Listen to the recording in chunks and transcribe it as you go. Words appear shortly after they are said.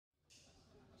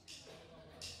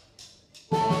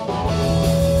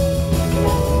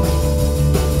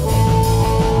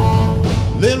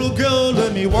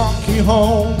you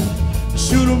home. You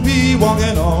shouldn't be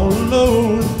walking all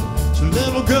alone. So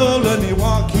little girl, let me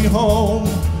walk you home.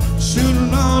 You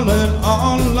shouldn't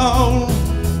all alone.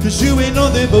 Cause you ain't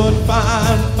nothing but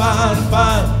fine, fine,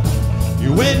 fine.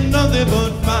 You ain't nothing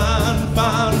but fine,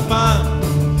 fine,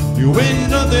 fine. You ain't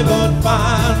nothing but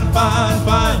fine, fine,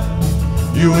 fine.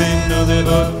 You ain't nothing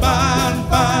but fine,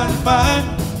 fine, fine.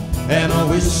 And I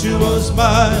wish you was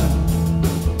mine.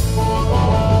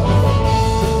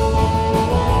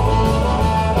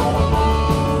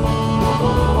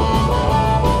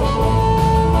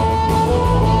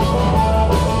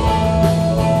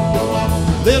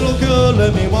 Little girl,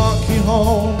 let me walk you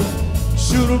home.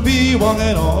 Shouldn't be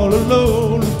walking all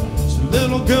alone. So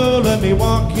little girl, let me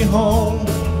walk you home.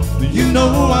 You know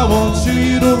I won't do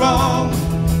you the wrong.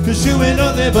 Cause you ain't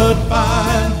nothing but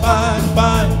fine, fine,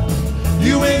 fine.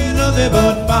 You ain't nothing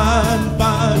but fine,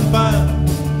 fine, fine.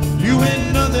 You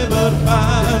ain't nothing but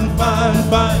fine, fine,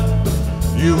 fine.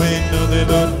 You ain't nothing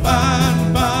but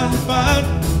fine, fine, fine.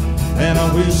 And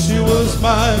I wish you was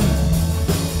mine.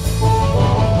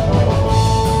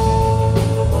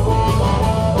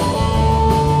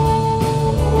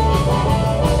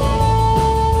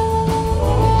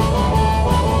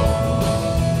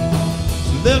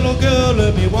 Little girl,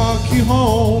 let me walk you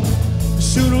home. You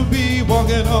shouldn't be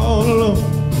walking all alone.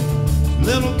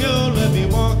 Little girl, let me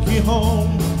walk you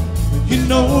home. You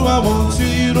know I won't do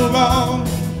you no wrong.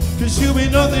 Cause you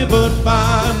ain't nothing but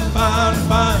fine, fine,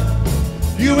 fine.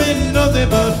 You ain't nothing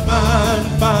but fine,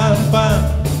 fine, fine.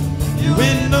 You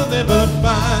ain't nothing but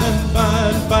fine,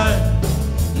 fine, fine.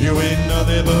 You ain't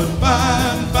nothing but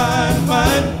fine, fine,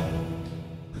 fine.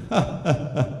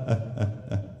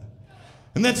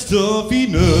 And that's tough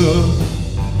enough.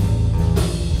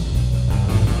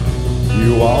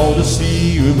 You ought to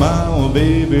see my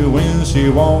baby when she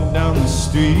walked down the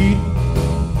street.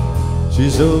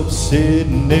 She's upset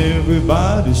and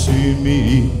everybody see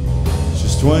me.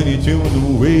 She's 22 in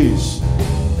the waist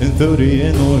and 30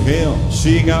 in the hair.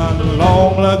 She got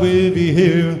long like wavy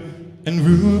hair and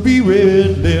ruby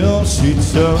red lips.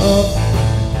 She's tough.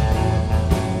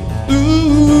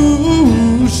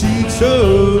 Ooh, she's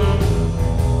tough.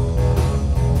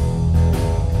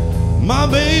 My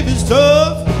baby's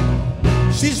tough,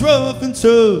 she's rough and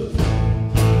tough.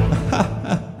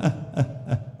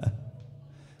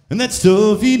 And that's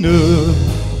tough enough.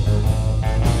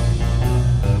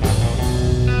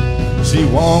 She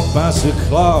walked past the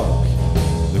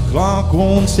clock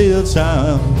won't tell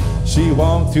time. She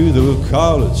walked through the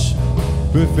college,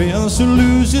 professor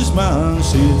lose his mind.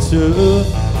 She's tough,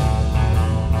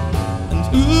 and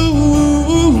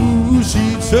ooh,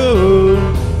 she's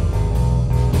tough.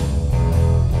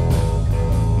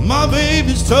 My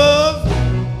baby's tough,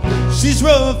 she's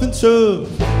rough and tough.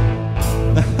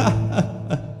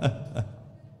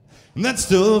 And that's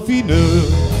tough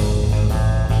enough.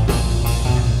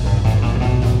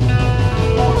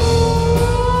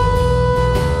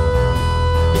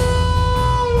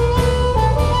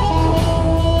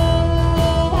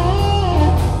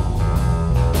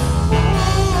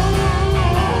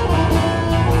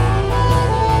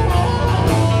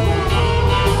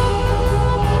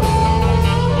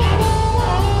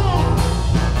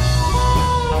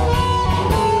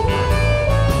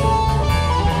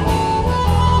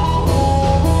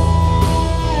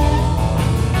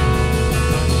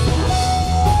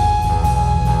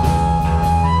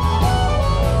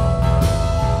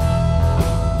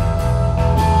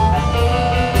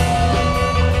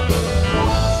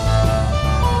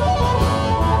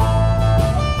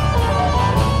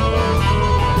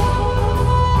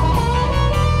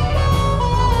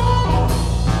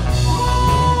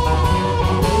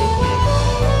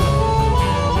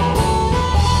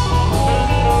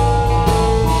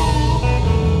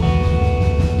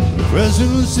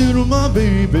 Listen to my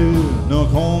baby, now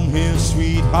come here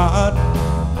sweetheart.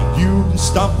 You can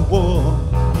stop the war,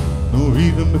 or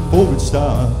even before it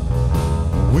starts.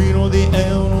 We know the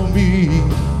enemy,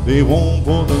 they won't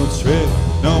pull the trick.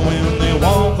 Now when they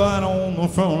walk out on the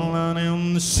front line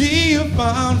and they see you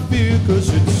find fear, cause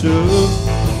it's tough.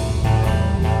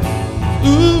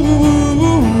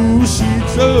 Ooh,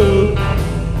 she's tough.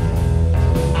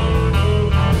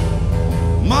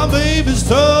 My baby's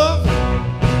tough,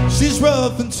 she's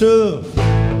rough and tough.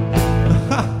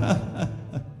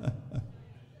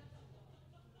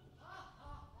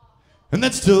 And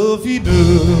that's tough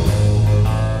enough.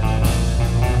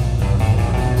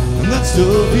 And that's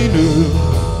tough enough.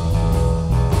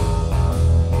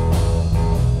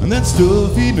 And that's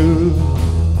tough enough.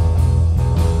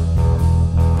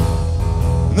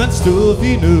 And that's tough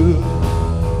enough.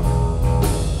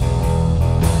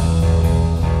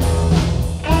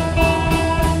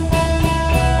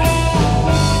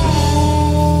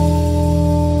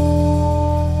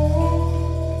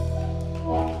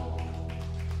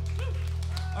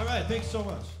 Thanks so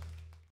much.